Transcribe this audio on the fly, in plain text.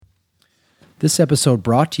This episode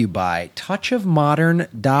brought to you by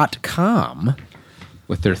touchofmodern.com.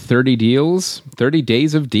 With their 30 deals, 30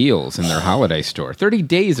 days of deals in their holiday store. 30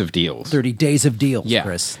 days of deals. 30 days of deals, Yeah.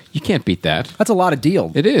 Chris. You can't beat that. That's a lot of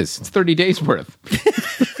deals. It is. It's 30 days worth.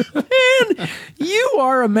 Man, you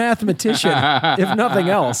are a mathematician, if nothing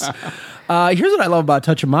else. Here's what I love about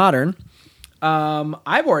Touch of Modern.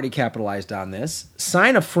 I've already capitalized on this.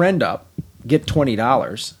 Sign a friend up, get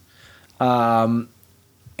 $20,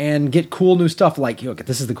 and get cool new stuff like, look,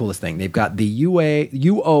 this is the coolest thing. They've got the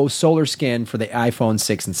UO solar skin for the iPhone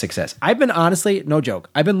 6 and 6S. I've been, honestly, no joke,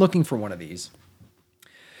 I've been looking for one of these.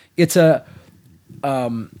 It's an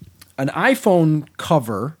iPhone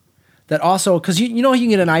cover that also, because you know you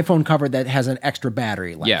can get an iPhone cover that has an extra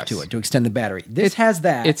battery life to it to extend the battery. This has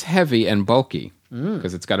that. It's heavy and bulky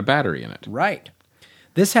because it's got a battery in it. Right.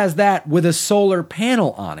 This has that with a solar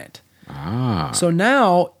panel on it. Ah. So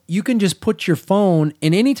now you can just put your phone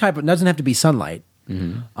in any type of, it doesn't have to be sunlight,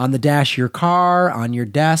 on the dash of your car, on your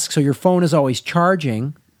desk. So your phone is always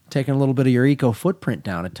charging, taking a little bit of your eco footprint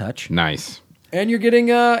down a touch. Nice. And you're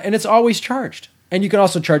getting, and it's always charged. And you can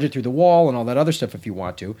also charge it through the wall and all that other stuff if you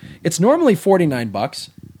want to. It's normally $49,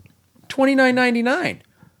 $29.99.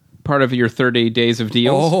 Part of your 30 days of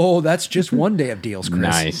deals? Oh, that's just one day of deals, Chris.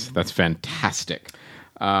 Nice. That's fantastic.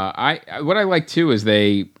 What I like, too, is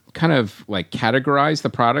they kind of like categorize the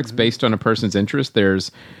products based on a person's interest.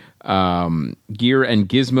 There's gear and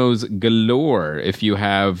gizmos galore if you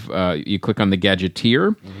have, you click on the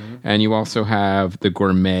gadgeteer, and you also have the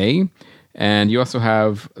gourmet, and you also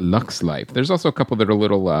have Lux Life. There's also a couple that are a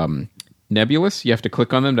little nebulous. You have to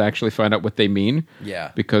click on them to actually find out what they mean.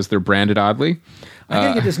 Yeah. Because they're branded oddly. I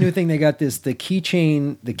gotta get this new thing. They got this, the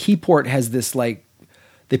keychain, the key port has this like,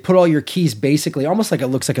 they put all your keys basically, almost like it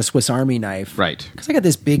looks like a Swiss Army knife. Right. Because I got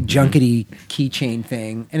this big junkety keychain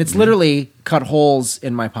thing, and it's literally cut holes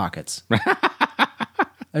in my pockets. I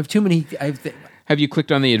have too many. Have you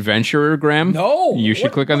clicked on the Adventurer, Graham? No. You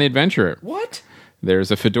should click on the Adventurer. What?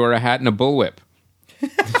 There's a fedora hat and a bullwhip.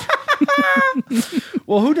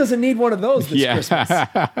 Well, who doesn't need one of those this Christmas?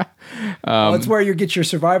 That's where you get your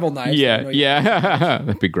survival knives. Yeah.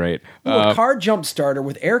 That'd be great. A car jump starter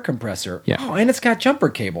with air compressor. Yeah. Oh, and it's got jumper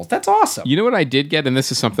cables. That's awesome. You know what I did get? And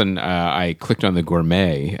this is something I clicked on the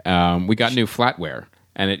gourmet. We got new flatware.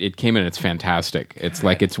 And it came in, it's fantastic. It's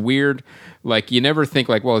like, it's weird. Like, you never think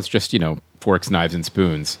like, well, it's just, forks, knives, and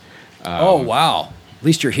spoons. Oh, wow. At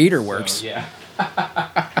least your heater works. So, yeah.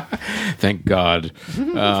 Thank God.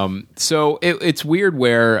 So it's weird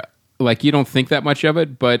where, like, you don't think that much of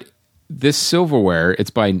it, but this silverware, it's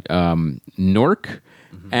by Nork,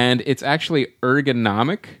 and it's actually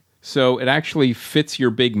ergonomic, so it actually fits your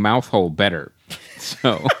big mouth hole better.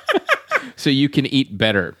 So... So you can eat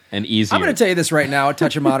better and easier. I'm going to tell you this right now at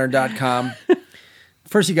touchofmodern.com.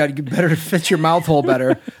 First, you got to get better to fit your mouth hole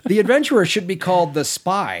better. The Adventurer should be called the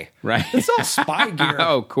Spy. Right. It's all spy gear.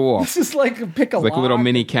 Oh, cool. This is like pick a like lock. little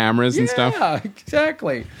mini cameras and stuff. Yeah,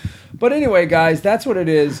 exactly. But anyway, guys, that's what it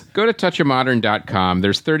is. Go to touchofmodern.com.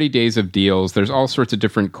 There's 30 days of deals. There's all sorts of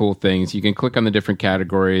different cool things. You can click on the different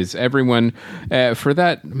categories. Everyone, for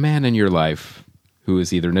that man in your life who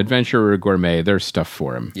is either an adventurer or a gourmet, there's stuff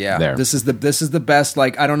for him. Yeah, there. This is the best.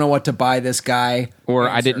 Like, I don't know what to buy this guy. Or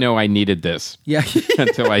answer. I didn't know I needed this. Yeah,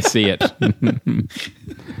 until I see it.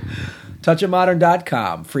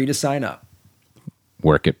 Touchofmodern.com, free to sign up.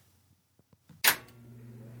 Work it.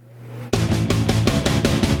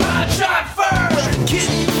 Shot first,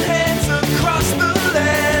 kitten heads across the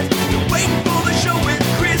land. Wait for the show with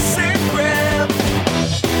Chris and Graham.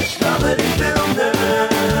 Comedy Film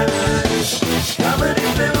Nerds. Comedy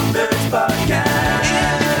Film Nerds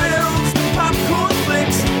Podcast. Films, popcorn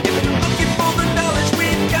flicks. If you're looking for the knowledge,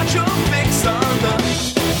 we've got your fix on the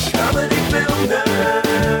Comedy Film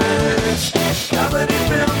Nerds. Comedy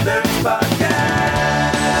Film Nerds Podcast.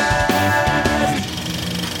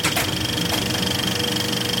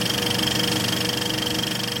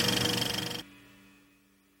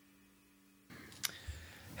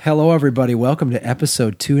 Hello, everybody. Welcome to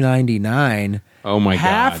episode 299. Oh, my God.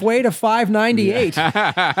 Halfway to 598.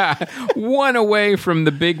 One away from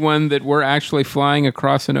the big one that we're actually flying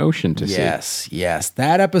across an ocean to see. Yes.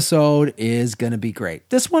 That episode is going to be great.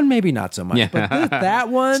 This one, maybe not so much. Yeah. But that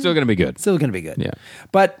one... Still going to be good. Still going to be good. Yeah.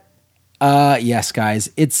 But, yes, guys,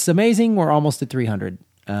 it's amazing. We're almost at 300.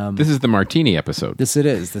 This is the Martini episode. This it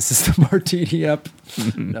is. This is the Martini up.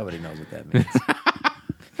 Nobody knows what that means.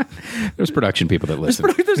 There's production people that listen.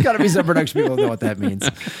 There's got to be some production people that know what that means.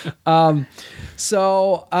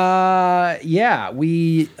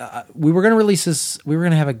 We were going to release this. We were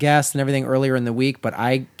going to have a guest and everything earlier in the week, but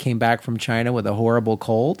I came back from China with a horrible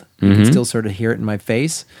cold. You can still sort of hear it in my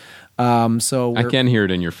face. So I can hear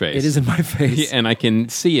it in your face. It is in my face. And I can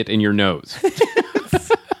see it in your nose.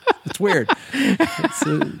 It's weird.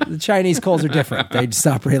 The Chinese colds are different. They just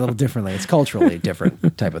operate a little differently. It's culturally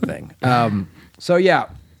different type of thing. So yeah,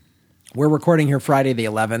 we're recording here Friday the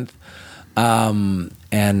 11th,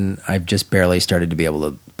 and I've just barely started to be able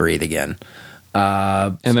to breathe again.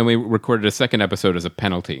 And then we recorded a second episode as a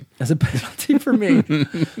penalty. As a penalty for me.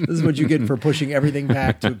 This is what you get for pushing everything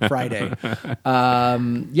back to Friday.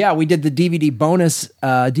 Yeah, we did the DVD bonus,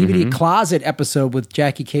 DVD closet episode with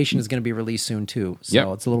Jackie Cation is going to be released soon too.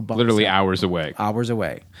 So it's a little bonus. Literally hours away. Hours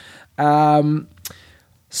away.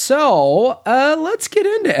 So let's get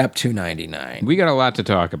into EP 299. We got a lot to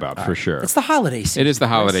talk about for sure. It's the holiday season. It is the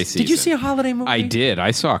holiday Chris. season. Did you see a holiday movie? I did.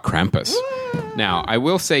 I saw Krampus. Now, I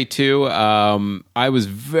will say, too, I was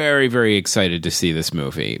very, very excited to see this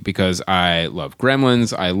movie because I love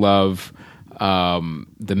Gremlins. I love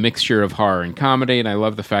the mixture of horror and comedy, and I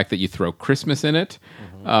love the fact that you throw Christmas in it.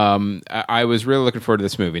 I was really looking forward to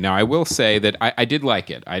this movie. Now, I will say that I did like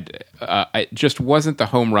it. It just wasn't the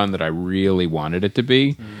home run that I really wanted it to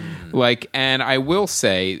be. And I will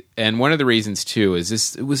say, and one of the reasons, too,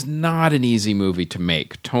 is it was not an easy movie to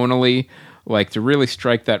make. Tonally, to really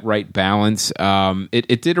strike that right balance.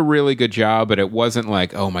 It did a really good job, but it wasn't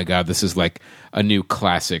like, oh my God, this is like a new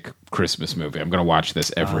classic Christmas movie. I'm going to watch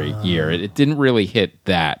this every year. It didn't really hit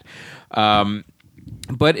that.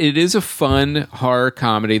 But it is a fun horror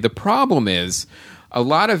comedy. The problem is a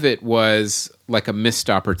lot of it was like a missed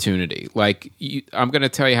opportunity. I'm going to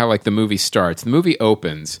tell you how the movie starts. The movie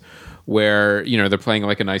opens where, they're playing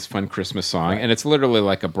like a nice fun Christmas song, and it's literally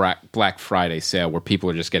like a Black Friday sale where people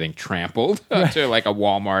are just getting trampled to like a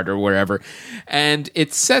Walmart or wherever. And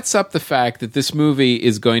it sets up the fact that this movie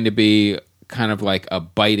is going to be kind of like a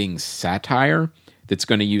biting satire that's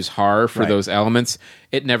going to use horror for those elements.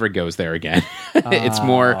 It never goes there again. It's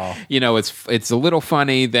more, it's a little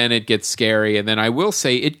funny, then it gets scary, and then I will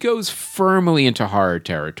say it goes firmly into horror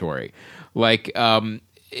territory.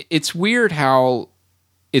 It's weird how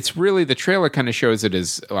it's really, the trailer kind of shows it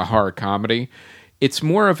as a horror comedy. It's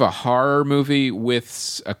more of a horror movie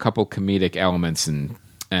with a couple comedic elements and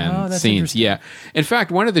scenes. Yeah. In fact,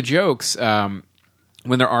 one of the jokes, when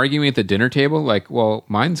they're arguing at the dinner table, well,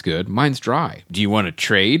 mine's good, mine's dry. Do you want to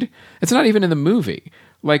trade? It's not even in the movie.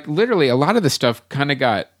 Literally, a lot of the stuff kind of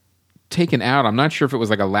got taken out. I'm not sure if it was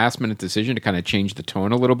like a last-minute decision to kind of change the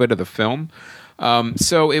tone a little bit of the film.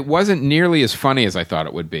 So it wasn't nearly as funny as I thought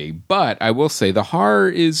it would be. But I will say the horror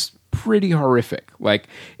is pretty horrific.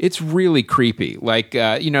 It's really creepy.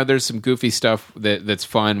 There's some goofy stuff that's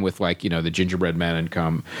fun with the gingerbread man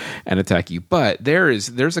come and attack you. But there's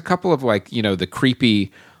a couple of the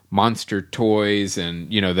creepy monster toys and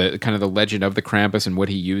the kind of the legend of the Krampus and what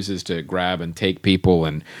he uses to grab and take people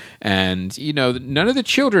and none of the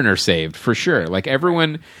children are saved for sure.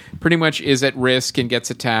 Everyone pretty much is at risk and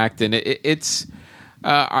gets attacked, and it's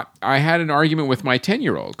I had an argument with my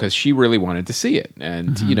 10-year-old because she really wanted to see it,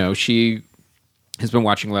 and she has been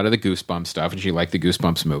watching a lot of the Goosebumps stuff and she liked the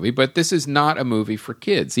Goosebumps movie, but this is not a movie for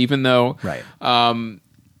kids, even though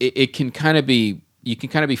it can kind of be, you can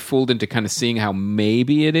kind of be fooled into kind of seeing how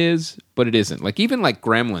maybe it is, but it isn't. Even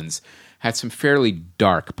Gremlins had some fairly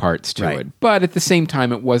dark parts to it, but at the same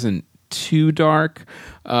time, it wasn't too dark.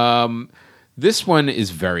 This one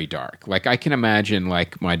is very dark. I can imagine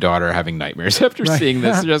my daughter having nightmares after seeing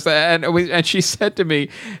this. And she said to me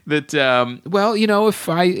that,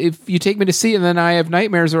 if you take me to see it and then I have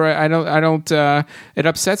nightmares or I don't, it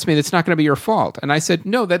upsets me. That's not going to be your fault. And I said,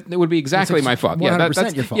 no, that would be exactly my fault. 100%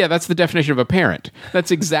 That's your fault. Yeah, that's the definition of a parent.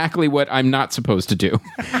 That's exactly what I'm not supposed to do.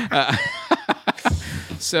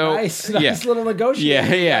 So nice little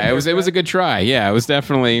negotiation. Yeah. It was a good try. Yeah, it was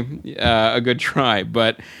definitely a good try.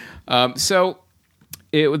 But so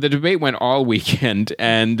the debate went all weekend,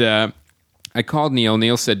 and I called Neil.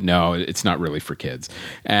 Neil said, no, it's not really for kids.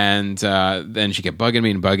 And then she kept bugging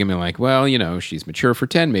me, well, she's mature for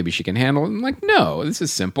 10. Maybe she can handle it. I'm like, no, this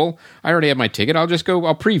is simple. I already have my ticket. I'll just go.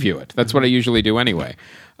 I'll preview it. That's what I usually do anyway.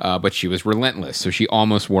 But she was relentless, so she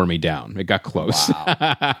almost wore me down. It got close.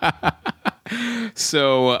 Wow.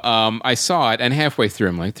 So I saw it, and halfway through,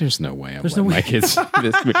 I'm like, there's no way I'm letting my kids see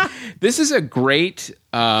this movie. This is a great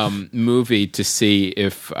movie to see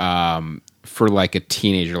if for a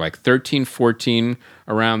teenager, 13, 14,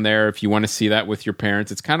 around there, if you want to see that with your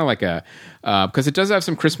parents. It's kind of like a because it does have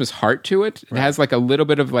some Christmas heart to it. It has a little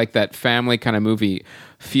bit of that family kind of movie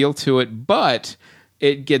feel to it, but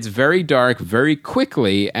it gets very dark very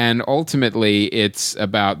quickly, and ultimately it's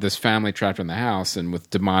about this family trapped in the house and with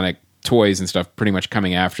demonic toys and stuff pretty much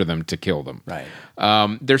coming after them to kill them. Right.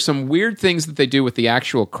 There's some weird things that they do with the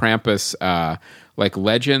actual Krampus like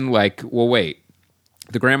legend. Like, well, wait.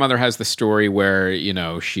 The grandmother has the story where,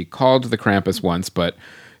 she called the Krampus once, but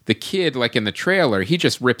the kid, like in the trailer, he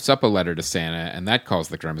just rips up a letter to Santa, and that calls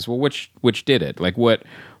the Krampus. Well, which did it? Like, what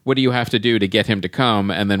do you have to do to get him to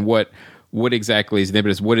come? And then what exactly is the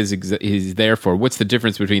impetus? What is he's there for? What's the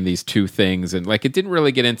difference between these two things? And like, it didn't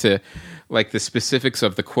really get into like the specifics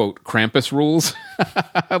of the quote Krampus rules,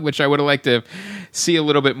 which I would have liked to see a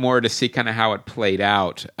little bit more to see kind of how it played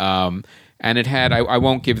out. And it had, I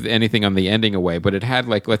won't give anything on the ending away, but it had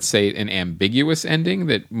like, let's say, an ambiguous ending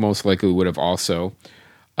that most likely would have also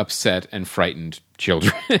upset and frightened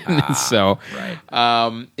children. So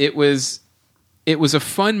it was a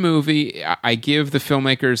fun movie. I give the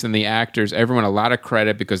filmmakers and the actors, everyone, a lot of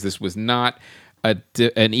credit because this was not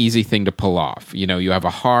an easy thing to pull off. You have a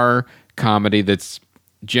horror comedy that's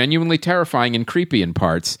genuinely terrifying and creepy in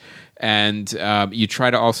parts, and you try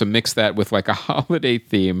to also mix that with like a holiday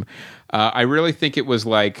theme. I really think it was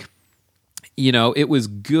like, it was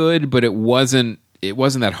good, but it wasn't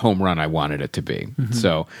that home run I wanted it to be. Mm-hmm.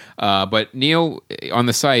 So, but Neil on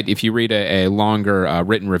the site, if you read a longer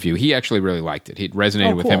written review, he actually really liked it. It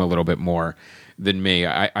resonated with him a little bit more than me.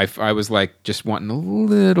 I was like just wanting a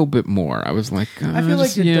little bit more. I was like, I feel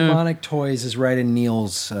like the demonic toys is right in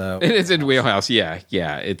Neil's. It is in wheelhouse. Yeah.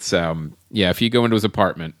 It's if you go into his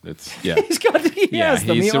apartment, it's he's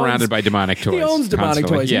surrounded by demonic toys. He owns demonic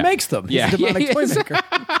constantly. toys. He makes them. He's a demonic toy maker.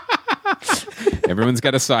 Everyone's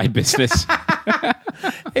got a side business.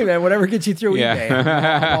 Hey man, whatever gets you through eBay,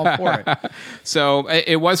 I'm all for it. So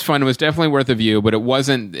it was fun. It was definitely worth a view, but it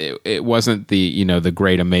wasn't the the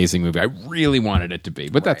great amazing movie I really wanted it to be.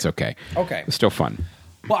 But that's okay. Okay, it was still fun.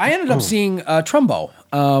 Well, I ended up seeing Trumbo,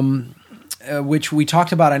 which we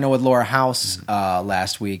talked about. I know with Laura House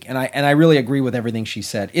last week, and I really agree with everything she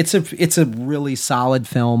said. It's a really solid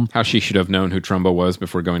film. How she should have known who Trumbo was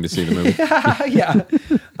before going to see the movie. Yeah,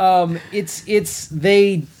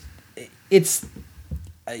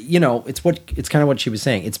 it's kind of what she was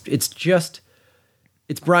saying.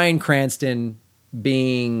 It's Bryan Cranston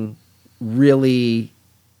being really,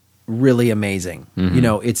 really amazing.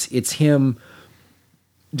 Mm-hmm. It's him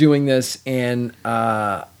doing this, and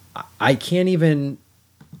I can't even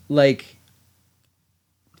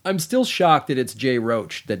I'm still shocked that it's Jay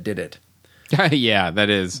Roach that did it. Yeah, that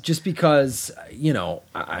is. Just because,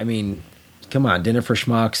 I mean, come on, Dinner for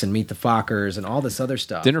Schmucks and Meet the Fockers and all this other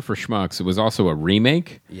stuff. Dinner for Schmucks, it was also a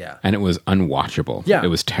remake. Yeah. And it was unwatchable. Yeah. It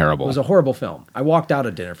was terrible. It was a horrible film. I walked out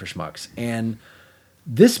of Dinner for Schmucks. And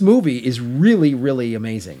this movie is really, really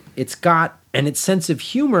amazing. Its sense of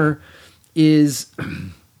humor is...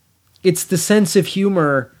 It's the sense of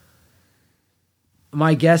humor...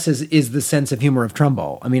 My guess is the sense of humor of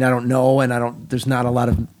Trumbo. I mean, I don't know, and there's not a lot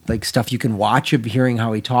of stuff you can watch of hearing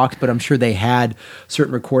how he talks, but I'm sure they had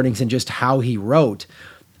certain recordings and just how he wrote.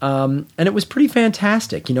 And it was pretty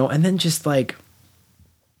fantastic, and then just John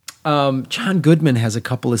Goodman has a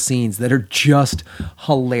couple of scenes that are just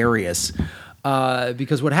hilarious.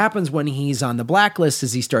 Because what happens when he's on the blacklist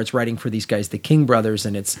is he starts writing for these guys, the King brothers,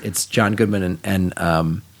 and it's John Goodman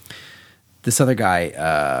and this other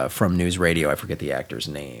guy from News Radio, I forget the actor's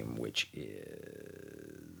name, which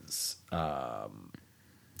is...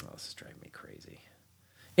 this is driving me crazy.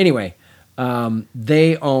 Anyway,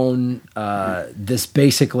 they own this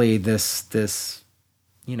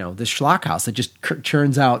schlock house that just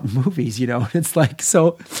churns out movies, It's like,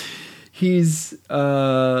 so he's...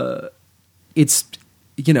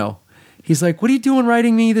 he's like, what are you doing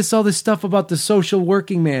writing me all this stuff about the social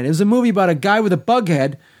working man? It was a movie about a guy with a bug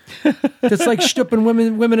head that's like stooping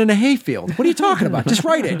women in a hayfield. What are you talking about? Just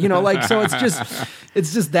write it, so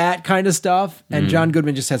it's just that kind of stuff. And John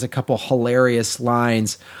Goodman just has a couple hilarious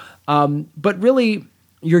lines. But really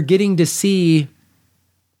you're getting to see,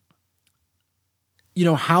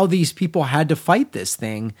 how these people had to fight this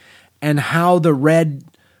thing and how the Red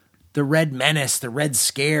Menace, the Red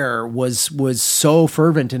Scare was so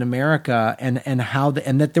fervent in America, and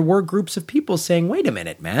that there were groups of people saying, wait a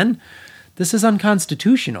minute, man, this is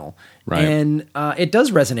unconstitutional. Right. And it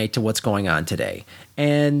does resonate to what's going on today.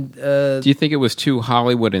 And do you think it was too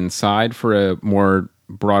Hollywood inside for a more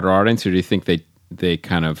broader audience, or do you think they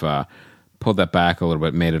kind of pulled that back a little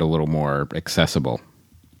bit, made it a little more accessible?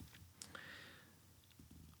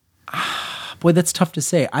 Boy, that's tough to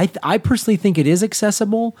say. I personally think it is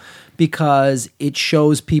accessible because it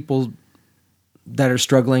shows people that are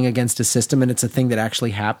struggling against a system, and it's a thing that actually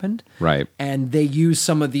happened. Right. And they use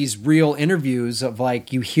some of these real interviews of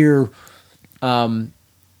you hear,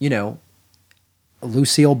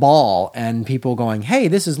 Lucille Ball and people going, hey,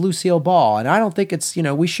 this is Lucille Ball. And I don't think it's,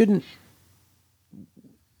 we shouldn't,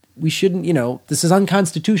 this is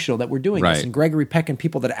unconstitutional that we're doing this. Right. And Gregory Peck and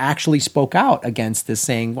people that actually spoke out against this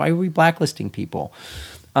saying, why are we blacklisting people?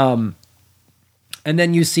 And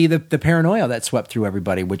then you see the paranoia that swept through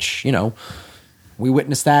everybody, which, we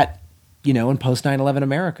witnessed that, in post 9/11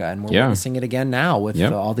 America, and we're witnessing it again now with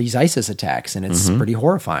all these ISIS attacks, and it's pretty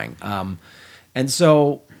horrifying. And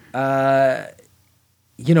so, and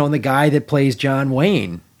the guy that plays John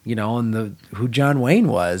Wayne, and who John Wayne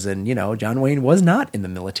was, and John Wayne was not in the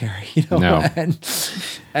military, No.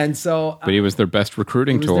 and so, But he was their best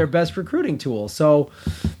recruiting tool. their best recruiting tool. So,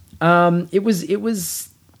 it was.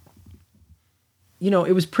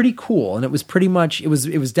 It was pretty cool, and it was pretty much, it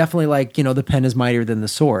was definitely like, the pen is mightier than the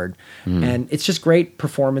sword. And it's just great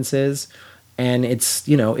performances, and it's,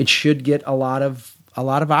 it should get a lot of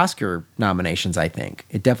Oscar nominations, I think.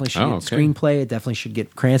 It definitely should get screenplay. It definitely should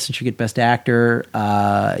get, Cranston should get best actor.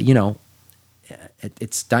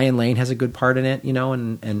 It's Diane Lane has a good part in it,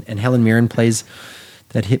 and Helen Mirren plays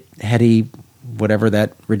that Hetty, whatever,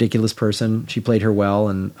 that ridiculous person. She played her well,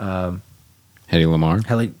 and Hedy Lamarr.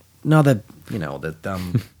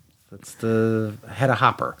 That's the Hedda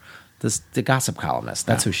Hopper, the gossip columnist.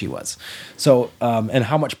 That's who she was. So, and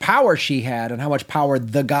how much power she had, and how much power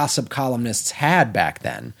the gossip columnists had back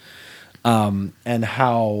then, and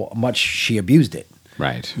how much she abused it.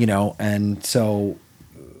 Right. And so,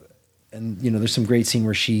 there's some great scene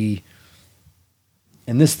where she,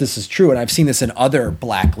 and this is true, and I've seen this in other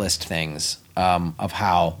blacklist things, of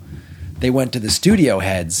how they went to the studio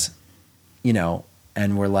heads,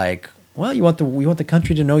 and were like, well, we want the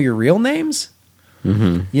country to know your real names,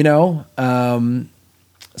 so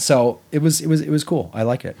it was cool. I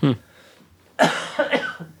like it.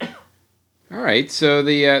 All right, so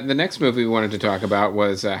the next movie we wanted to talk about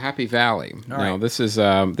was Happy Valley. Now, this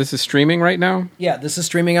is streaming right now? Yeah, this is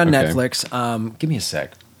streaming on Netflix. Give me a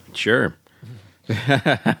sec. Sure.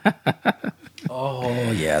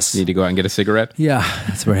 Oh, yes. Need to go out and get a cigarette? Yeah,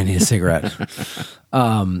 that's where I need a cigarette.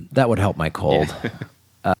 That would help my cold.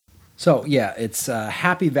 So, yeah, it's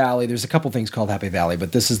Happy Valley. There's a couple things called Happy Valley,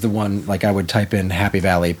 but this is the one, like I would type in Happy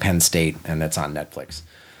Valley, Penn State, and it's on Netflix.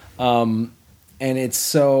 And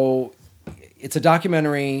it's a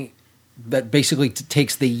documentary that basically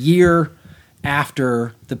takes the year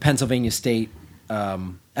after the Pennsylvania State,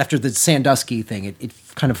 after the Sandusky thing. It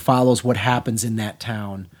kind of follows what happens in that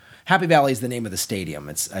town. Happy Valley is the name of the stadium.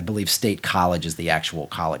 It's, I believe, State College is the actual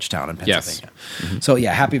college town in Pennsylvania. Yes. So,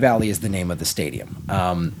 yeah, Happy Valley is the name of the stadium.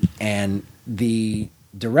 And the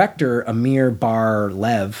director, Amir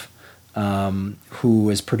Bar-Lev, who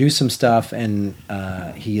has produced some stuff, and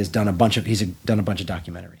he's done a bunch of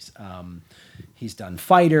documentaries. He's done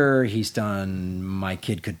Fighter. He's done My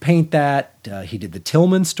Kid Could Paint That. He did the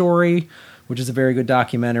Tillman Story, which is a very good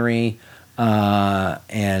documentary.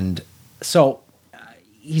 And so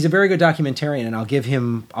he's a very good documentarian, and I'll give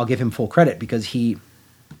him full credit because he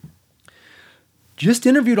just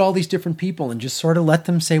interviewed all these different people and just sort of let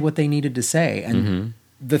them say what they needed to say. And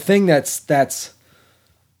the thing that's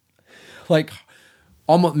like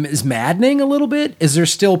almost is maddening a little bit is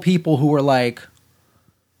there's still people who are like,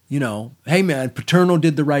 hey man, Paterno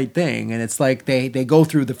did the right thing. And it's like they go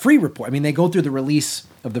through the free report. I mean, they go through the release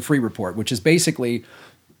of the free report, which is basically,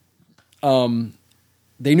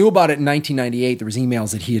 they knew about it in 1998. There was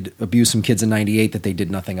emails that he had abused some kids in 98 that they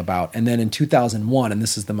did nothing about. And then in 2001, and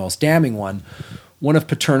this is the most damning one of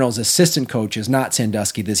Paterno's assistant coaches, not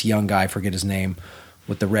Sandusky, this young guy, I forget his name,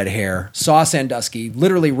 with the red hair, saw Sandusky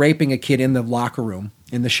literally raping a kid in the locker room,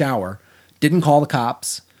 in the shower, didn't call the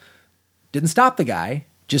cops, didn't stop the guy,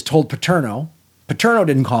 just told Paterno. Paterno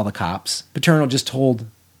didn't call the cops. Paterno just told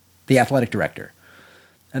the athletic director.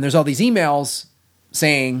 And there's all these emails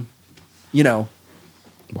saying,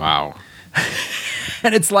 wow.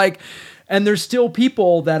 And it's like, and there's still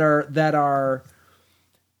people that are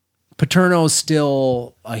Paterno's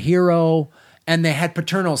still a hero, and they had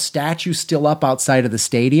Paterno's statue still up outside of the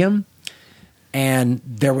stadium, and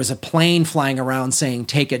there was a plane flying around saying,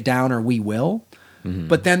 take it down or we will. Mm-hmm.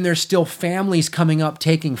 But then there's still families coming up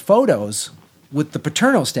taking photos with the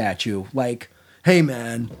Paterno statue, like, hey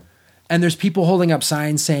man. And there's people holding up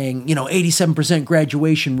signs saying, 87%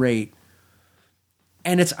 graduation rate.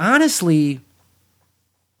 And it's honestly,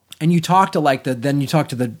 and you talk to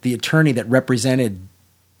the attorney that represented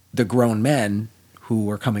the grown men who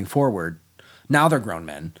were coming forward. Now they're grown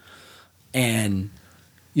men. And,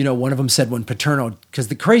 one of them said when Paterno, because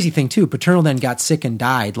the crazy thing too, Paterno then got sick and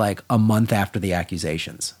died like a month after the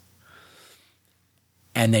accusations.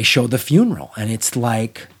 And they showed the funeral, and it's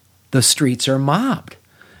like the streets are mobbed.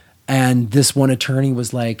 And this one attorney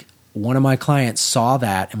was like, one of my clients saw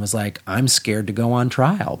that and was like, I'm scared to go on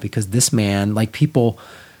trial because this man, like people,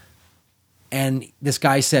 and this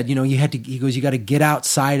guy said, you know, he goes, you got to get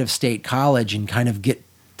outside of State College and kind of get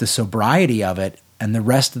the sobriety of it, and the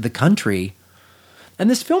rest of the country. And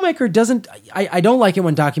this filmmaker doesn't, I don't like it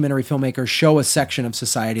when documentary filmmakers show a section of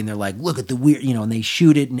society and they're like, look at the weird, you know, and they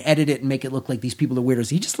shoot it and edit it and make it look like these people are weirdos.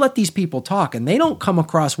 He just let these people talk and they don't come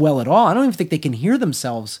across well at all. I don't even think they can hear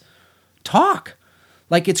themselves talk.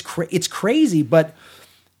 Like it's crazy, but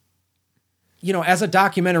you know, as a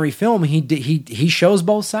documentary film, he shows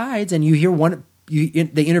both sides, and you hear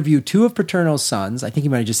they interview two of Paterno's sons. I think he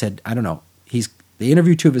might have just said, I don't know. They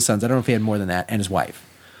interviewed two of his sons. I don't know if he had more than that, and his wife.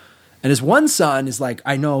 And his one son is like,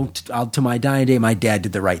 I know to my dying day, my dad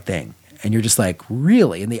did the right thing. And you're just like,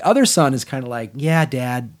 really? And the other son is kind of like, yeah,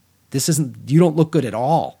 Dad, you don't look good at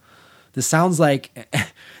all. This sounds like,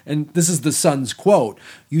 and this is the son's quote,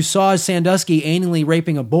 you saw Sandusky anally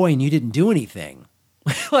raping a boy and you didn't do anything.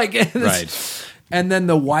 Right. And then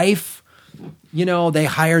the wife, you know, they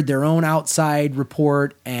hired their own outside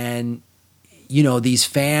report, and, you know, these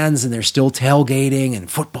fans, and they're still tailgating, and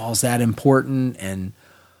football's that important. And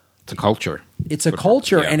it's a culture. It's a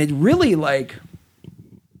culture. Yeah. And it really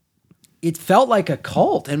it felt like a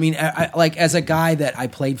cult. I mean, I like as a guy that I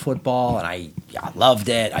played football and I loved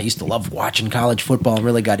it. I used to love watching college football and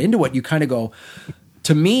really got into it. You kind of go,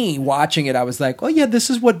 to me, watching it, I was like, oh yeah,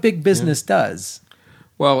 this is what big business does.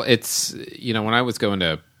 Well, it's, you know, when I was going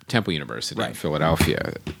to Temple University in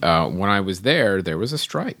Philadelphia, when I was there was a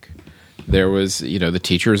strike. There was, you know, the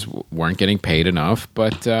teachers weren't getting paid enough,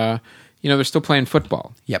 but, you know, they're still playing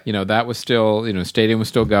football. Yep. You know, that was still, you know, stadium was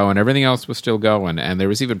still going. Everything else was still going. And there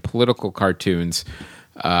was even political cartoons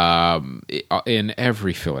in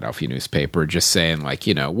every Philadelphia newspaper just saying, like,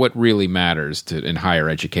 you know, what really matters in higher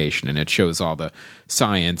education. And it shows all the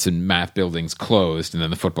science and math buildings closed, and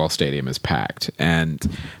then the football stadium is packed. And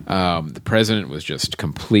the president was just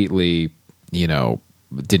completely, you know,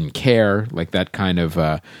 didn't care, like that kind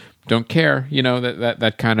of... don't care, you know,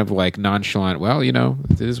 that kind of like nonchalant, well, you know,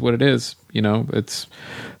 it is what it is, you know, it's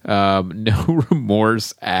no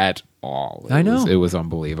remorse at all. I know. It was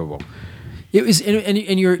unbelievable. It was, and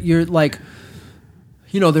you're like,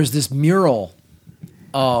 you know, there's this mural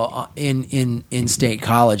in State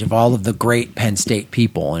College of all of the great Penn State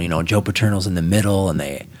people, and, you know, Joe Paterno's in the middle, and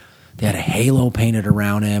they had a halo painted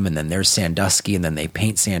around him, and then there's Sandusky, and then they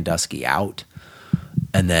paint Sandusky out,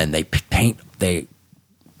 and then they paint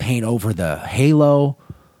over the halo,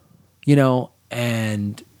 you know,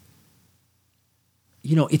 and,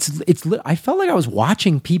 you know, I felt like I was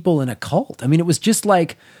watching people in a cult. I mean, it was just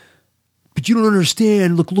like, but you don't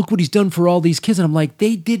understand. Look what he's done for all these kids. And I'm like,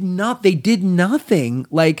 they did nothing.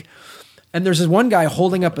 Like, and there's this one guy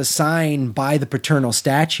holding up a sign by the Paterno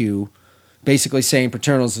statue, basically saying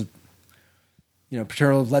Paterno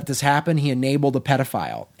let this happen. He enabled a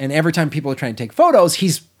pedophile. And every time people are trying to take photos,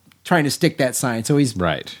 he's trying to stick that sign. So he's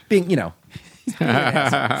being, you know, he's being an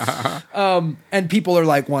asshole. And people are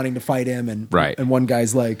like wanting to fight him. And one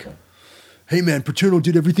guy's like, hey man, Paterno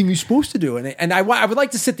did everything he's supposed to do. And I would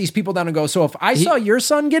like to sit these people down and go, so if I saw your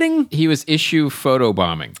son getting... He was issue photo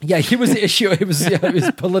bombing. Yeah, he was the issue. It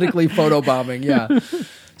was politically photo bombing. Yeah.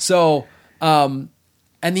 So,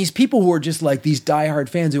 and these people who are just like these diehard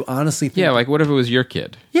fans who honestly think... Yeah, like what if it was your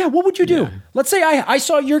kid? Yeah, what would you do? Yeah. Let's say I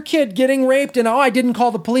saw your kid getting raped and, I didn't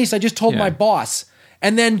call the police. I just told my boss.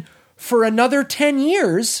 And then for another 10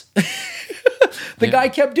 years, the guy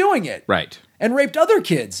kept doing it. Right. And raped other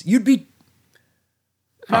kids. You'd be...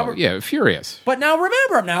 furious. But now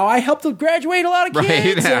remember, I helped to graduate a lot of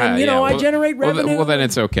kids, and, you know, I generate revenue. Well, then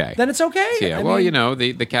it's okay. Then it's okay? So, yeah, I mean, you know,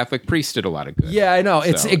 the Catholic priest did a lot of good. Yeah, I know.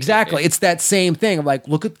 It's exactly. It's that same thing of like,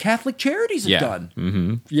 look what Catholic charities have done.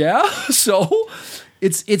 Mm-hmm. Yeah? So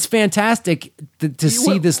it's fantastic to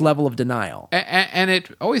see this level of denial. And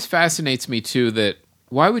it always fascinates me, too, that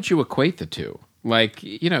why would you equate the two? Like,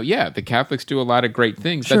 you know, the Catholics do a lot of great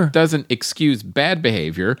things. Sure. That doesn't excuse bad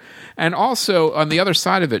behavior. And also, on the other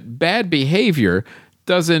side of it, bad behavior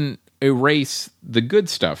doesn't erase the good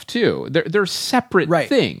stuff, too. They're separate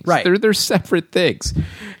things. Right. They're separate things.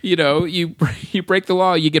 You know, you break the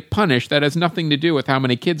law, you get punished. That has nothing to do with how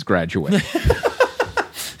many kids graduate.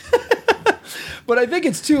 But I think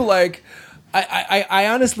it's, too, like, I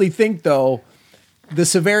honestly think, though, the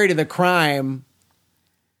severity of the crime...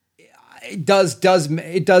 It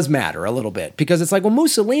does matter a little bit, because it's like, well,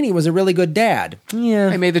 Mussolini was a really good dad.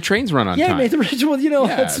 Yeah, he made the trains run on time. Yeah, he made the ritual. You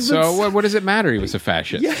know, so what does it matter? He was a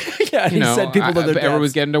fascist. Yeah. He said people to their deaths. Everyone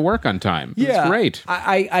was getting to work on time. It's great.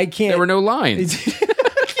 I can't. There were no lines.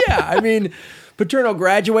 Yeah, I mean, Paterno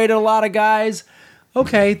graduated a lot of guys.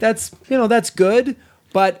 okay, that's good.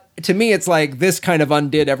 But to me, it's like this kind of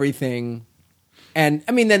undid everything. And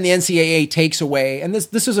I mean, then the NCAA takes away, and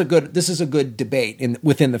this is a good debate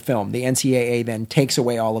within the film. The NCAA then takes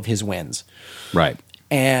away all of his wins, Right.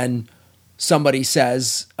 and somebody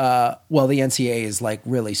says, "Well, the NCAA is like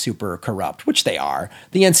really super corrupt," which they are.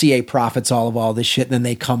 The NCAA profits all this shit, and then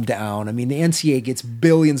they come down. I mean, the NCAA gets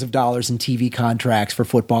billions of dollars in TV contracts for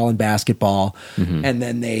football and basketball, and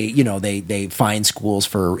then they fine schools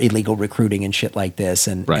for illegal recruiting and shit like this,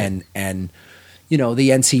 and Right. and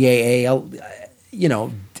the NCAA.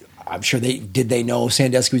 I'm sure they know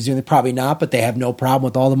Sandusky was doing it? Probably not, but they have no problem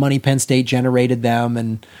with all the money Penn State generated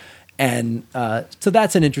them, and so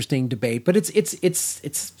that's an interesting debate. But it's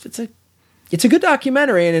a good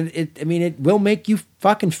documentary, and it will make you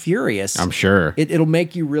fucking furious. I'm sure. It'll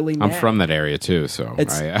make you really mad. I'm from that area too, so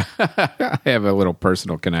I have a little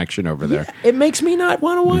personal connection over there. It makes me not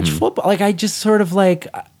want to watch football. Like I just sort of like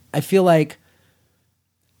I feel like.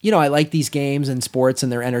 I like these games and sports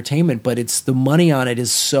and their entertainment, but it's the money on it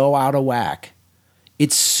is so out of whack.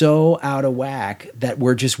 It's so out of whack that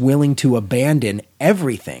we're just willing to abandon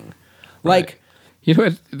everything. Right. Like, You know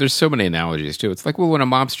what? There's so many analogies too. It's like, well, when a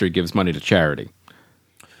mobster gives money to charity.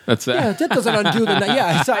 That's yeah, that doesn't undo the.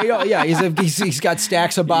 Yeah, so, he's got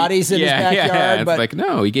stacks of bodies in his backyard. Yeah. It's but like,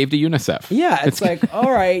 no, he gave to UNICEF. yeah, it's like,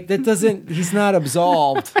 all right, that doesn't. He's not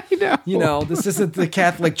absolved. I know. This isn't the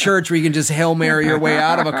Catholic Church where you can just Hail Mary your way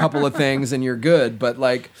out of a couple of things and you're good. But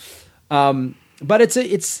like, but it's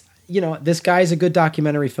this guy's a good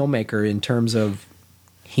documentary filmmaker in terms of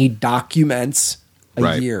he documents a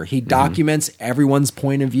Right. year. He documents everyone's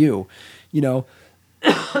point of view.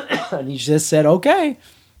 And he just said, okay.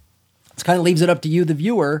 It kind of leaves it up to you, the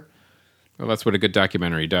viewer. Well, that's what a good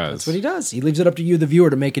documentary does. That's what he does. He leaves it up to you, the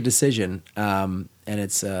viewer, to make a decision. And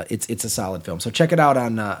it's a solid film. So check it out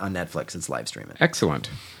on Netflix. It's live streaming.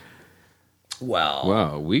 Excellent.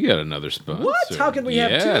 Well, We got another sponsor. What? How can we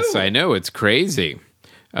have two? Yes, I know. It's crazy.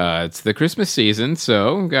 It's the Christmas season,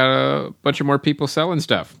 so got a bunch of more people selling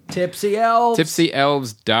stuff. Tipsy Elves.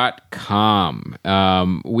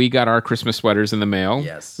 TipsyElves.com. We got our Christmas sweaters in the mail.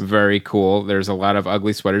 Yes. Very cool. There's a lot of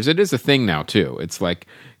ugly sweaters. It is a thing now, too. It's like,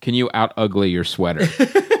 can you out-ugly your sweater?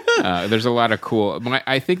 There's a lot of cool.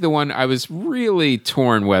 I think the one I was really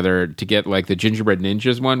torn whether to get like the Gingerbread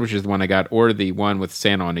Ninjas one, which is the one I got, or the one with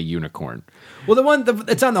Santa on a unicorn. Well,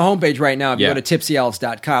 it's on the homepage right now. If you Yeah. go to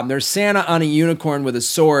tipsyelves.com, there's Santa on a unicorn with a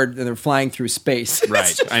sword, and they're flying through space. Right.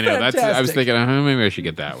 It's just I know. I was fantastic. thinking, maybe I should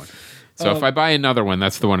get that one. So if I buy another one,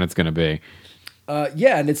 that's the one it's going to be.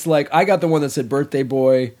 Yeah, and it's like I got the one that said "Birthday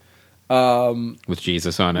Boy" With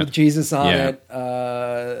Jesus on it. with Jesus on Yeah. it.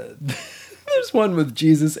 There's one with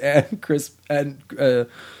Jesus and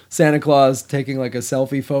Santa Claus taking like a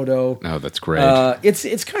selfie photo. Oh, that's great.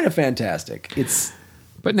 It's kind of fantastic.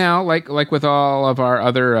 But now, like with all of our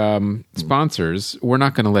other sponsors, we're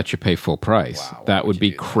not going to let you pay full price. Wow, That why would would be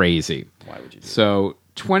you do that? crazy. Why would you do So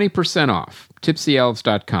 20% off,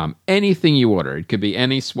 tipsyelves.com. Anything you order. It could be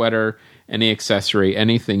any sweater, any accessory,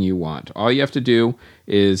 anything you want. All you have to do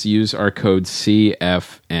is use our code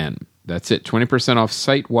CFN. That's it. 20% off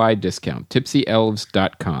site-wide discount.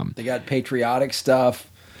 tipsyelves.com. They got patriotic stuff.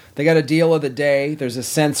 They got a deal of the day. There's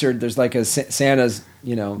like a Santa's,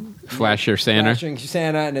 Flash your Santa. flashing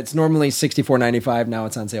Santa, and it's normally $64.95. Now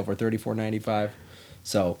it's on sale for $34.95.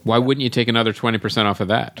 So Why wouldn't you take another 20% off of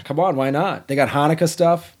that? come on, why not? They got Hanukkah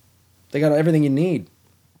stuff. They got everything you need.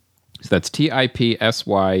 So that's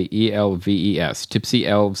TIPSYELVES,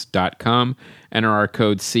 tipsyelves.com. Enter our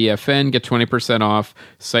code CFN, get 20% off,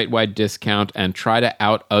 site-wide discount, and try to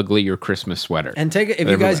out-ugly your Christmas sweater. And if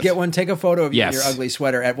you guys get one, take a photo of Yes. your ugly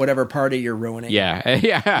sweater at whatever party you're ruining.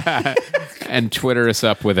 Yeah. And Twitter us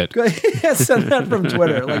up with it. Yeah, send that from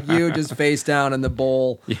Twitter. Like you just face down in the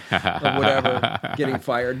bowl of whatever, getting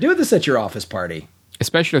fired. Do this at your office party.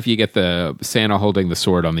 Especially if you get the Santa holding the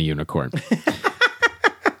sword on the unicorn.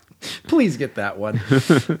 Please get that one.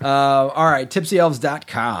 All right,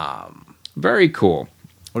 tipsyelves.com. Very cool.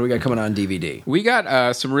 What do we got coming on DVD? We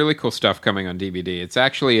got some really cool stuff coming on DVD. It's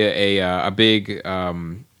actually a big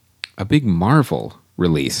Marvel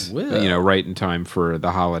release, Whoa. right in time for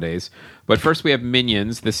the holidays. But first we have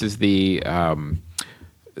Minions. This is the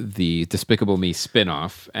Despicable Me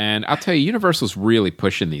spinoff, and I'll tell you, Universal's really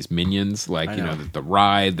pushing these Minions, like the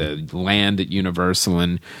ride, the land at Universal,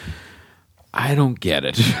 and I don't get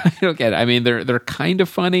it. I mean, they're kind of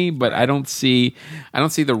funny, but I don't see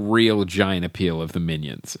the real giant appeal of the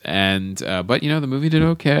Minions. And but the movie did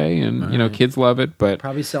okay, and kids love it. But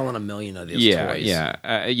Probably selling 1 million of these yeah,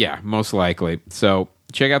 toys. yeah, most likely. So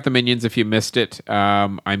check out the Minions if you missed it.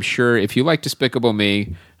 I'm sure if you like Despicable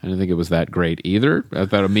Me, I don't think it was that great either. I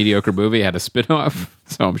thought a mediocre movie had a spin-off,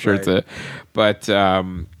 so I'm sure Right. But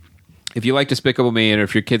if you like Despicable Me and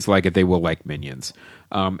if your kids like it, they will like Minions.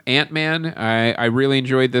 Ant-Man, I really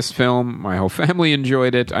enjoyed this film. My whole family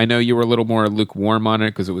enjoyed it. I know you were a little more lukewarm on it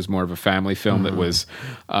because it was more of a family film that was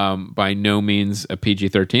by no means a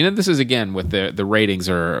PG-13. And this is, again, with the ratings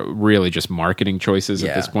are really just marketing choices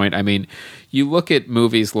at this point. I mean, you look at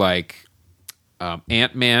movies like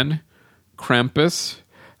Ant-Man, Krampus,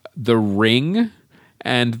 The Ring,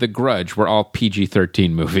 and The Grudge were all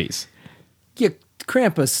PG-13 movies. Yeah,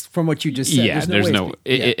 Krampus, from what you just said. Yeah,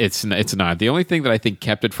 it's not. The only thing that I think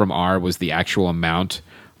kept it from R was the actual amount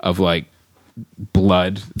of like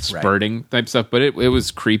blood spurting type stuff, but it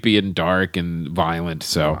was creepy and dark and violent.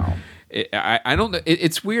 So I don't know.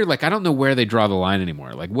 It's weird. Like I don't know where they draw the line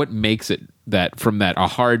anymore. Like what makes it that from that a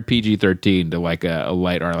hard PG-13 to like a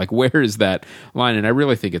light R? Like where is that line? And I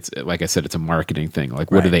really think it's like I said, it's a marketing thing.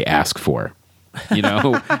 Like what do they ask for? You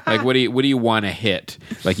know, like what do you want to hit?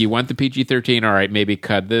 Like you want the PG-13, all right, maybe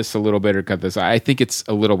cut this a little bit or cut this. I think it's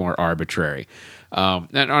a little more arbitrary.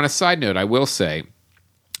 And on a side note, I will say,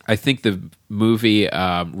 I think the movie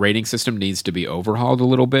rating system needs to be overhauled a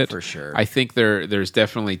little bit. For sure. I think there's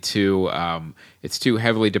definitely it's too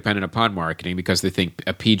heavily dependent upon marketing because they think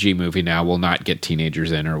a PG movie now will not get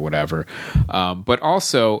teenagers in or whatever. But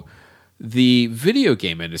also, the video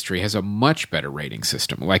game industry has a much better rating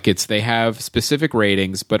system. Like they have specific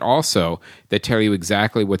ratings, but also they tell you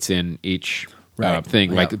exactly what's in each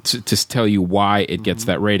thing, like to tell you why it gets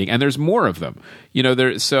that rating. And there's more of them, you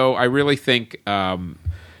know. So I really think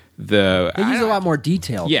They use a lot more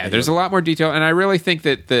detail. Yeah, there's a lot more detail, and I really think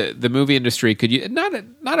that the movie industry could use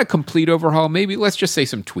not a complete overhaul. Maybe let's just say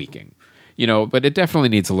some tweaking, you know. But it definitely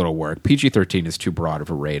needs a little work. PG-13 is too broad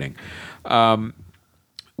of a rating.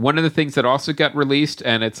 One of the things that also got released,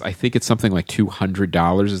 and I think it's something like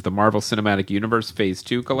 $200, is the Marvel Cinematic Universe Phase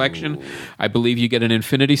 2 collection. Ooh. I believe you get an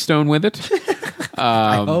Infinity Stone with it.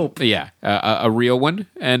 I hope. Yeah, a real one.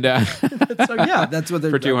 And so, yeah, that's what they're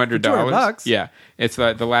for $200. $200. Yeah, it's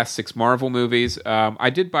the last 6 Marvel movies. I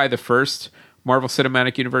did buy the first Marvel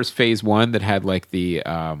Cinematic Universe Phase 1 that had like the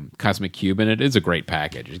Cosmic Cube in it. It's a great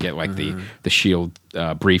package. You get like the shield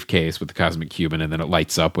briefcase with the Cosmic Cube in it, and then it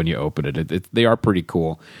lights up when you open it. They are pretty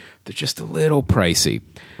cool. They're just a little pricey.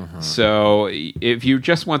 So if you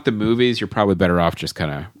just want the movies, you're probably better off just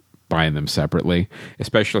kind of buying them separately,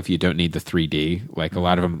 especially if you don't need the 3D. Like a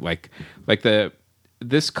lot of them, like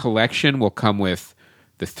this collection will come with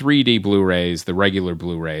the 3D Blu-rays, the regular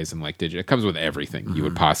Blu-rays, and like digital. It comes with everything you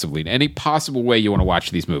would possibly, any possible way you want to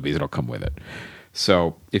watch these movies, it'll come with it.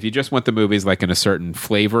 So if you just want the movies like in a certain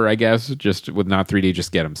flavor, I guess, just with not 3D,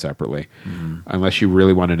 just get them separately, unless you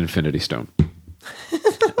really want an Infinity Stone.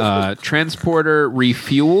 Transporter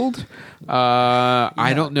Refueled.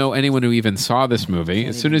 I don't know anyone who even saw this movie.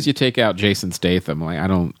 As soon as you take out Jason Statham, like I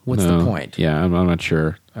don't. What's know. the point? Yeah, I'm not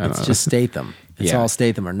sure. It's just Statham. It's all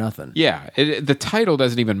Statham or nothing. Yeah, the title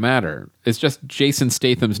doesn't even matter. It's just Jason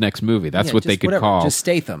Statham's next movie. That's what they could call. Just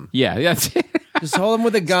Statham. Yeah, that's Just hold him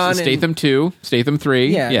with a gun. Statham 2, Statham 3.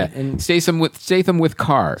 Yeah, and Statham with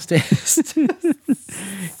car.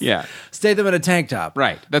 Yeah, Statham in a tank top.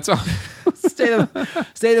 right. That's all.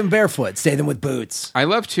 Statham barefoot. Statham with boots. I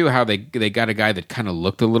love too how they got a guy that kind of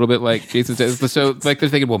looked a little bit like Jason Statham. So like they're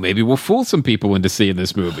thinking, well, maybe we'll fool some people into seeing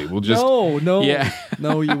this movie. We'll just No, yeah.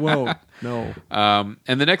 No, you won't. No.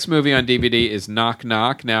 And the next movie on DVD is Knock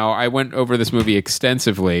Knock. Now, I went over this movie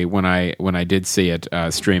extensively when I did see it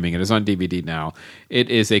streaming. It is on DVD now. It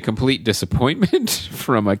is a complete disappointment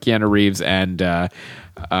from Keanu Reeves and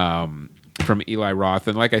from Eli Roth.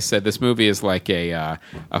 And like I said, this movie is like a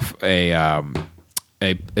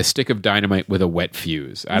stick of dynamite with a wet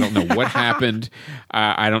fuse. I don't know what happened.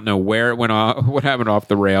 I don't know where it went off. What happened off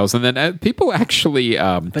the rails? And then people actually.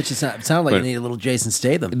 But you sound like you need a little Jason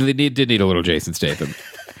Statham. They did need a little Jason Statham.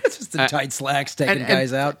 It's just the tight slacks taking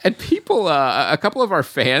guys out. And people, a couple of our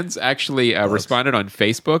fans actually responded on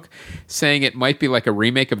Facebook saying it might be like a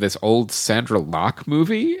remake of this old Sandra Locke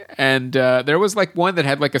movie. And there was like one that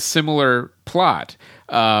had like a similar plot.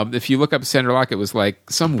 If you look up Sandra Locke, it was like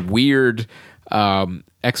some weird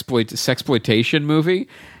sexploitation movie.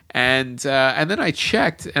 And then I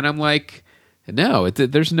checked and I'm like, no,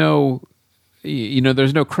 there's no...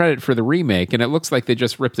 there's no credit for the remake, and it looks like they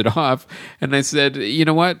just ripped it off. And I said, you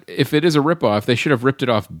know what? If it is a ripoff, they should have ripped it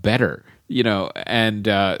off better. And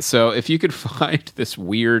so if you could find this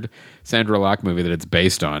weird Sandra Locke movie that it's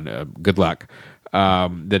based on, good luck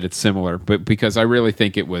that it's similar. But because I really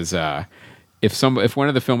think it was if one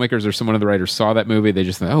of the filmmakers or one of the writers saw that movie, they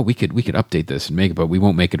just thought, oh, we could update this and make it, but we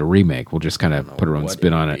won't make it a remake. We'll just kind of put our own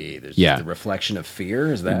spin on it. There's Yeah. the Reflection of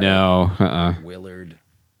Fear. Is that No. Willard?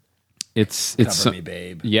 It's Cover me,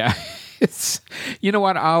 babe. Yeah. It's, you know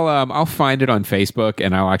what? I'll find it on Facebook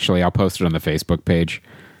and I'll post it on the Facebook page.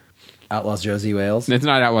 Outlaws Josie Wales. It's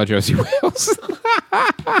not Outlaw Josie Wales.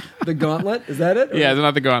 The Gauntlet. Is that it? Yeah, it's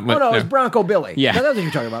not the Gauntlet. Oh no, it's Bronco Billy. Yeah. That's what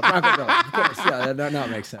you're talking about. Bronco Billy. Of course. Yeah, that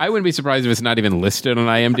makes sense. I wouldn't be surprised if it's not even listed on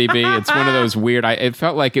IMDb. It's one of those weird. It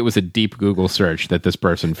felt like it was a deep Google search that this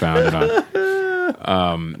person found it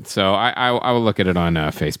on. So I will look at it on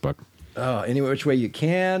Facebook. Oh, any which way you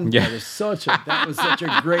can. Yeah. That was such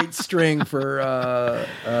a great string for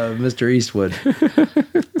Mr. Eastwood.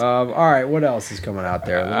 All right, what else is coming out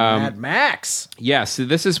there? Mad Max. Yes,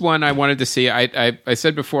 this is one I wanted to see. I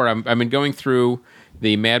said before, I've been going through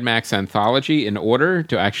the Mad Max anthology in order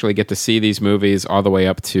to actually get to see these movies all the way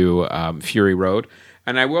up to Fury Road.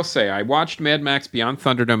 And I will say, I watched Mad Max Beyond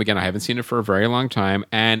Thunderdome again. I haven't seen it for a very long time,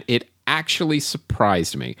 and it actually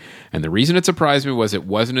surprised me. And the reason it surprised me was it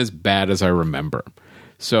wasn't as bad as I remember.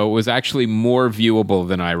 So it was actually more viewable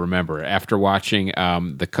than I remember after watching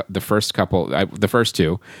the first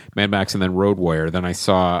two, Mad Max and then Road Warrior. Then I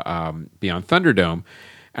saw Beyond Thunderdome,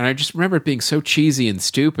 and I just remember it being so cheesy and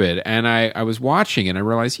stupid. And I was watching and I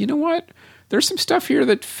realized, you know what? There's some stuff here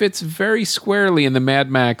that fits very squarely in the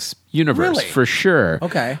Mad Max universe, Really? for sure.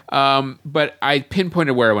 Okay. But I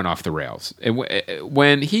pinpointed where I went off the rails.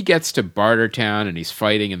 When he gets to Bartertown and he's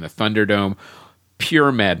fighting in the Thunderdome,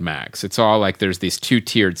 pure Mad Max. It's all like there's this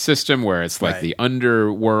two-tiered system where it's like Right. the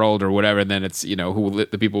underworld or whatever, and then it's,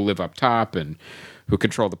 the people who live up top and who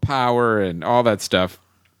control the power and all that stuff.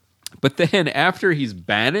 But then after he's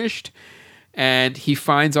banished and he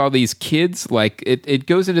finds all these kids, like it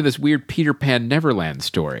goes into this weird Peter Pan Neverland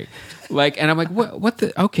story. And I'm like, what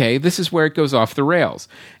the, okay, this is where it goes off the rails.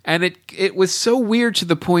 And it was so weird to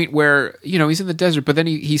the point where, he's in the desert, but then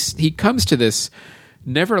he comes to this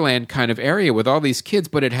Neverland kind of area with all these kids,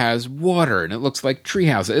 but it has water and it looks like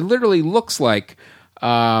treehouse. It literally looks like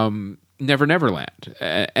Neverland.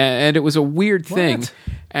 And it was a weird thing. What?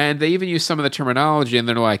 And they even use some of the terminology, and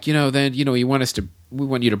they're like, we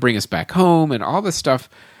want you to bring us back home and all this stuff.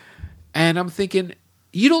 And I'm thinking,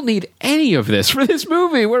 you don't need any of this for this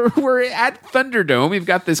movie. We're at Thunderdome. We've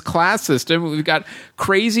got this class system. We've got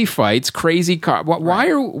crazy fights, crazy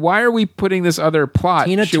why are we putting this other plot?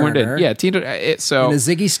 Tina Turner. Yeah, Tina. In a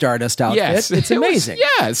Ziggy Stardust outfit. Yes, It's amazing.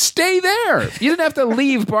 Stay there. You didn't have to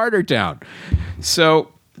leave Bartertown.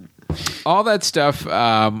 So all that stuff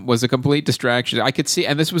was a complete distraction. I could see,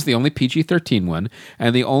 and this was the only PG-13 one,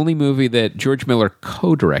 and the only movie that George Miller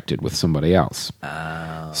co-directed with somebody else.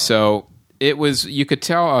 Oh. So it was, you could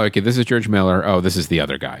tell, oh, okay, this is George Miller. Oh, this is the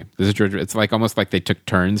other guy. This is George. It's like almost like they took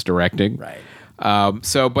turns directing. Right.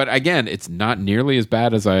 But again, it's not nearly as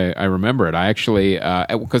bad as I remember it. I actually,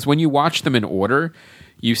 because when you watch them in order,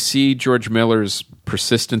 you see George Miller's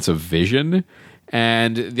persistence of vision.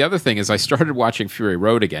 And the other thing is, I started watching Fury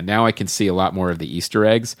Road again. Now I can see a lot more of the Easter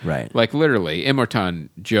eggs. Right. Like literally, Imortan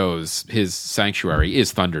Joe's, his sanctuary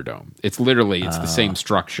is Thunderdome. It's the same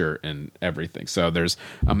structure and everything. So there's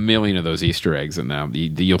a million of those Easter eggs, and now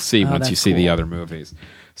you'll see once you that's see the cool. other movies.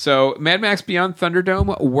 So Mad Max Beyond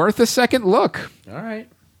Thunderdome, worth a second look. All right.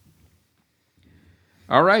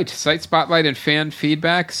 All right, site spotlight and fan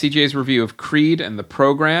feedback. CJ's review of Creed and the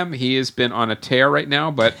program. He has been on a tear right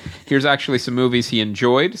now, but here's actually some movies he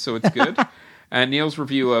enjoyed, so it's good. And Neil's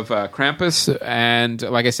review of Krampus, and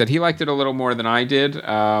like I said, he liked it a little more than I did.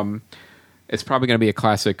 It's probably going to be a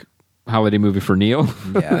classic holiday movie for Neil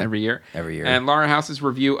every year. Every year. And Laura House's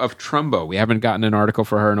review of Trumbo. We haven't gotten an article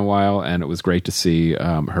for her in a while, and it was great to see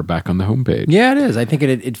her back on the homepage. Yeah, it is. I think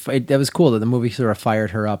that was cool that the movie sort of fired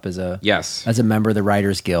her up as a member of the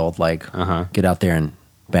Writers Guild. Get out there and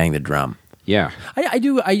bang the drum. Yeah, I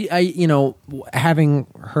do. Having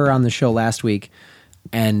her on the show last week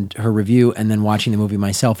and her review, and then watching the movie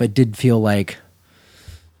myself, it did feel like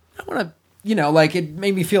I want to. It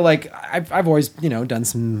made me feel like I've always done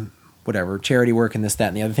some charity work and this, that,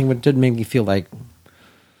 and the other thing, but it did make me feel like,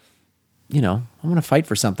 I want to fight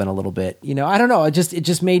for something a little bit. I don't know. It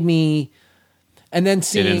just made me, and then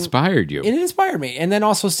seeing it inspired you. It inspired me, and then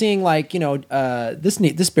also seeing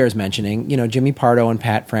this bears mentioning. Jimmy Pardo and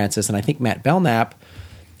Pat Francis, and I think Matt Belknap.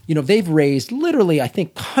 They've raised literally, I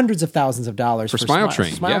think, hundreds of thousands of dollars for Smile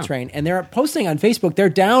Train. Smile Train, and they're posting on Facebook. They're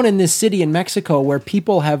down in this city in Mexico where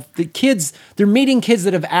people have they're meeting kids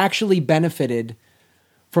that have actually benefited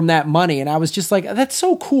from that money. And I was just like, that's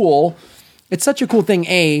so cool. It's such a cool thing,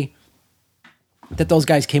 that those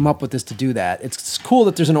guys came up with this to do that. It's cool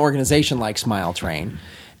that there's an organization like Smile Train.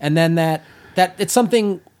 And then that that it's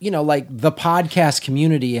something, like the podcast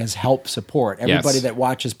community has helped support. Everybody Yes. that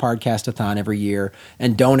watches Podcastathon every year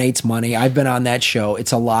and donates money. I've been on that show.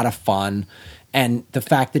 It's a lot of fun. And the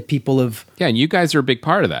fact that people have... Yeah, and you guys are a big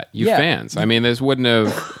part of that. You fans. I mean, this wouldn't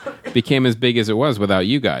have became as big as it was without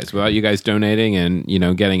you guys donating and,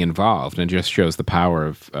 getting involved. And it just shows the power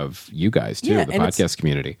of you guys, too, the podcast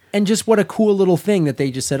community. And just what a cool little thing that they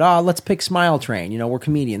just said, let's pick Smile Train. We're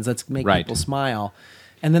comedians. Let's make Right. people smile.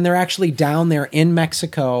 And then they're actually down there in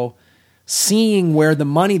Mexico seeing where the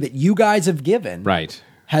money that you guys have given Right.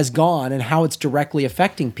 has gone and how it's directly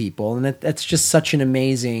affecting people. And that's just such an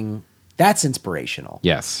amazing... That's inspirational.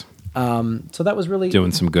 Yes. So that was really...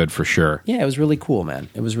 Doing some good for sure. Yeah, it was really cool, man.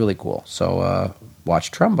 It was really cool. So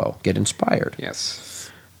watch Trumbo. Get inspired.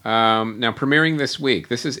 Yes. Now, premiering this week,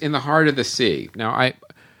 this is In the Heart of the Sea. Now,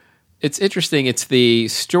 it's interesting. It's the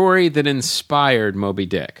story that inspired Moby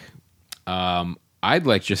Dick. I'd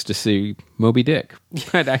like just to see Moby Dick.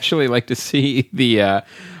 I'd actually like to see a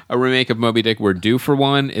remake of Moby Dick. We're due for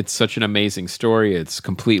one. It's such an amazing story. It's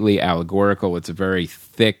completely allegorical. It's a very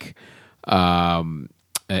thick,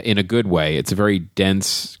 in a good way. It's a very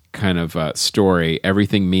dense kind of story.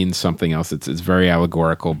 Everything means something else. It's very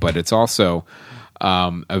allegorical, but it's also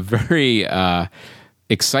a very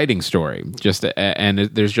exciting story. And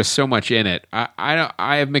there's just so much in it.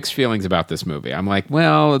 I have mixed feelings about this movie. I'm like,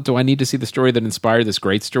 well, do I need to see the story that inspired this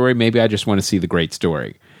great story? Maybe I just want to see the great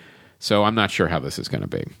story. So I'm not sure how this is going to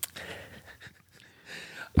be.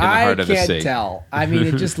 I can't tell. I mean,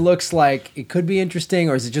 it just looks like it could be interesting,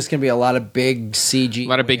 or is it just going to be a lot of big CG? A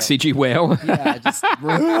lot of big CG whale. Yeah, just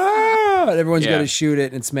everyone's Yeah. going to shoot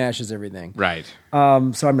it and it smashes everything. Right.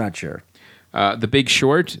 So I'm not sure. The Big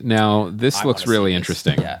Short. Now, this looks really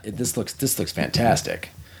interesting. Yeah, this looks fantastic,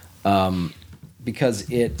 because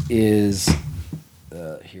it is.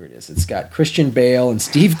 Here it is. It's got Christian Bale and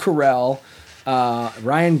Steve Carell.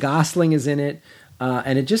 Ryan Gosling is in it,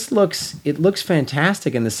 and it just looks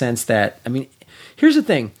fantastic in the sense that, I mean, here's the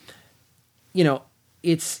thing.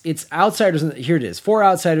 It's outsiders. Here it is. 4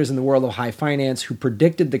 outsiders in the world of high finance who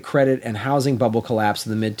predicted the credit and housing bubble collapse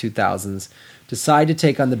in the mid-2000s decide to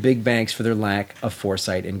take on the big banks for their lack of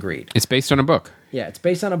foresight and greed. It's based on a book. Yeah, it's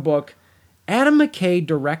based on a book. Adam McKay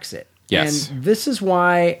directs it. Yes. And this is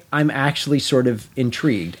why I'm actually sort of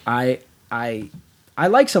intrigued. I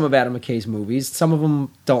like some of Adam McKay's movies. Some of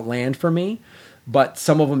them don't land for me, but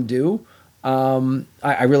some of them do.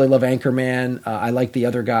 I really love Anchorman. I like the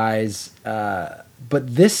other guys.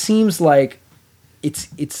 But this seems like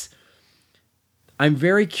it's I'm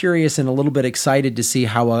very curious and a little bit excited to see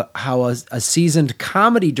how a seasoned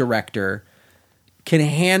comedy director can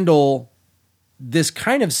handle this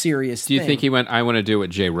kind of serious thing. Do you think he went, I want to do what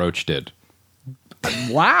Jay Roach did?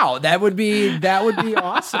 Wow, that would be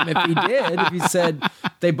awesome if he did. If he said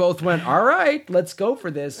they both went, all right, let's go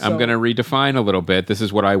for this. I'm going to redefine a little bit. This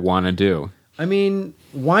is what I want to do. I mean,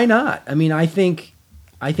 why not? I mean, I think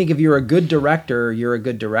if you're a good director, you're a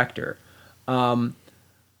good director.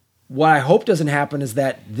 What I hope doesn't happen is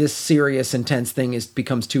that this serious, intense thing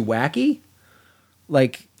becomes too wacky.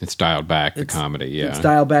 Like, It's dialed back, the comedy, yeah. it's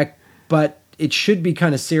dialed back, but it should be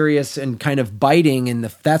kind of serious and kind of biting, and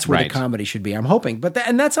that's where Right. the comedy should be. I'm hoping,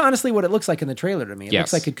 and that's honestly what it looks like in the trailer to me. It Yes.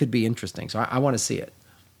 looks like it could be interesting, so I want to see it.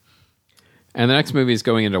 And the next movie is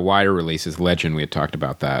going into wider releases. Legend, we had talked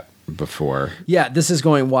about that before. Yeah, this is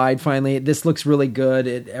going wide finally. This looks really good.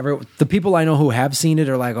 The people I know who have seen it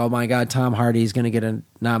are like, oh my God, Tom Hardy's going to get a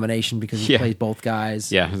nomination because he Yeah. plays both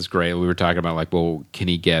guys. Yeah, it's great. We were talking about, like, well, can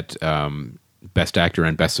he get Best Actor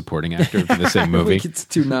and Best Supporting Actor for the same movie? It's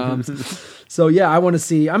 2 noms. So yeah,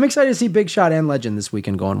 I'm excited to see Big Shot and Legend this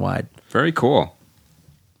weekend going wide. Very cool.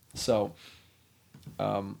 So,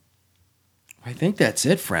 I think that's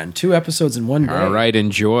it, friend. 2 episodes in one day. All right,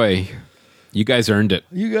 enjoy. You guys earned it.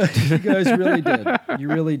 You guys really did. You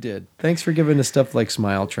really did. Thanks for giving us stuff like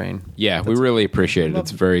Smile Train. Yeah, we really appreciate it.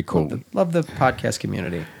 It's very cool. Love the podcast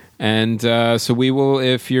community. And so we will,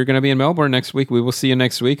 if you're going to be in Melbourne next week, we will see you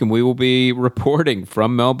next week, and we will be reporting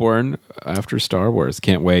from Melbourne after Star Wars.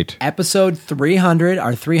 Can't wait. Episode 300,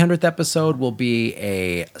 our 300th episode, will be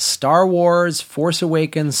a Star Wars Force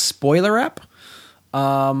Awakens spoiler ep.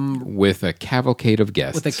 With a cavalcade of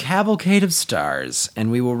guests. With a cavalcade of stars, and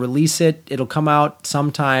we will release it. It'll come out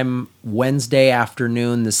sometime Wednesday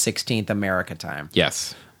afternoon, the 16th America time.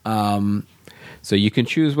 Yes. So you can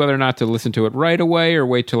choose whether or not to listen to it right away or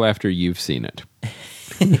wait till after you've seen it.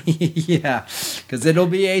 Yeah, because it'll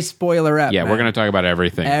be a spoiler ep. Yeah, man. we're going to talk about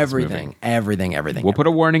everything. in this movie. Everything. We'll put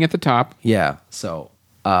a warning at the top. Yeah, so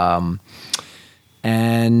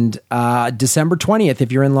And December 20th,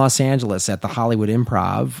 if you're in Los Angeles at the Hollywood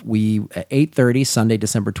Improv, we at 8:30 Sunday,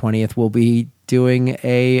 December 20th, we'll be doing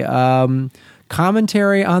a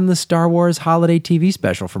commentary on the Star Wars holiday TV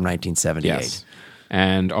special from 1978. Yes.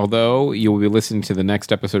 And although you will be listening to the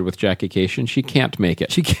next episode with Jackie Cation, she can't make it.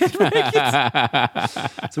 She can't make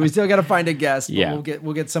it. So we still got to find a guest. But Yeah.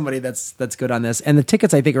 we'll get somebody that's good on this. And the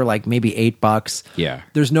tickets I think are like maybe $8. Yeah.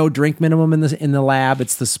 There's no drink minimum in the lab.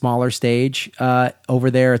 It's the smaller stage over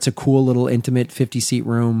there. It's a cool little intimate 50-seat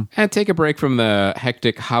room. And take a break from the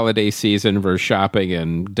hectic holiday season for shopping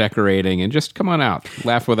and decorating, and just come on out.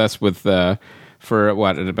 Laugh with us for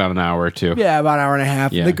about an hour or two. Yeah, about an hour and a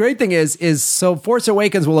half. Yeah. The great thing is so Force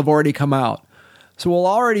Awakens will have already come out. So we'll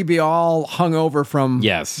already be all hungover from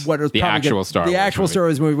Yes, what was the probably actual Star the Wars actual movie. Star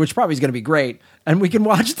Wars movie, which probably is going to be great, and we can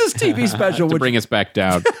watch this TV special, To which bring us back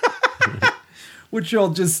down. will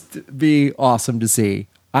just be awesome to see.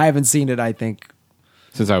 I haven't seen it, I think,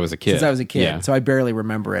 Since I was a kid. Yeah. so I barely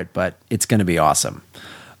remember it, but it's going to be awesome.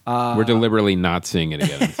 We're deliberately not seeing it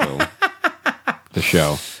again until the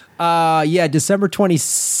show. Yeah, December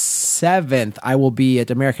 27th, I will be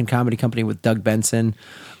at American Comedy Company with Doug Benson,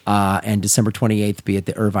 and December 28th, be at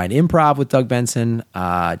the Irvine Improv with Doug Benson.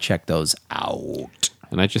 Check those out.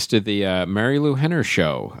 And I just did the Mary Lou Henner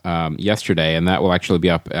show yesterday, and that will actually be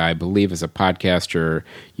up, I believe, as a podcast, or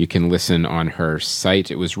you can listen on her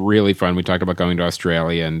site. It was really fun. We talked about going to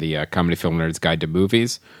Australia and the Comedy Film Nerds Guide to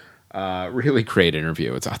Movies. Really great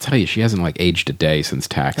interview. I'll tell you, she hasn't aged a day since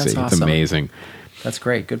Taxi. That's awesome. It's amazing. That's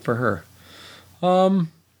great. Good for her.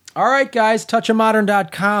 All right, guys.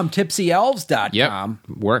 Touchofmodern.com, tipsyelves.com.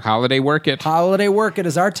 Yep. Holiday work it. Holiday Work It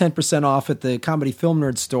is our 10% off at the Comedy Film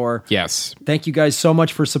Nerd store. Yes. Thank you guys so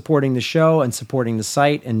much for supporting the show and supporting the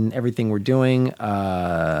site and everything we're doing.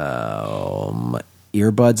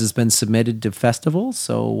 Earbuds has been submitted to festivals,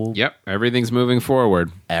 so Yep. Everything's moving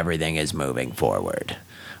forward. everything is moving forward.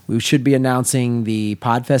 We should be announcing the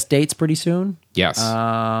Podfest dates pretty soon. Yes. As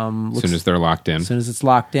as soon as they're locked in. soon as it's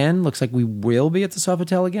locked in, looks like we will be at the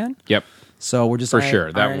Sofitel again. Yep. So we're just For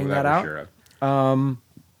sure. ironing that we're out. sure of.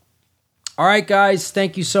 All right, guys.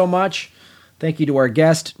 Thank you so much. Thank you to our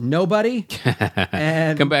guest, Nobody.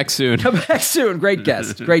 And Come back soon. Come back soon. Great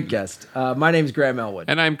guest. Great guest. My name is Graham Elwood.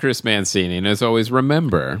 And I'm Chris Mancini. And as always,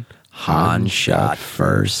 remember, Han shot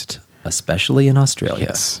first, especially in Australia.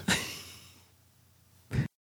 Yes.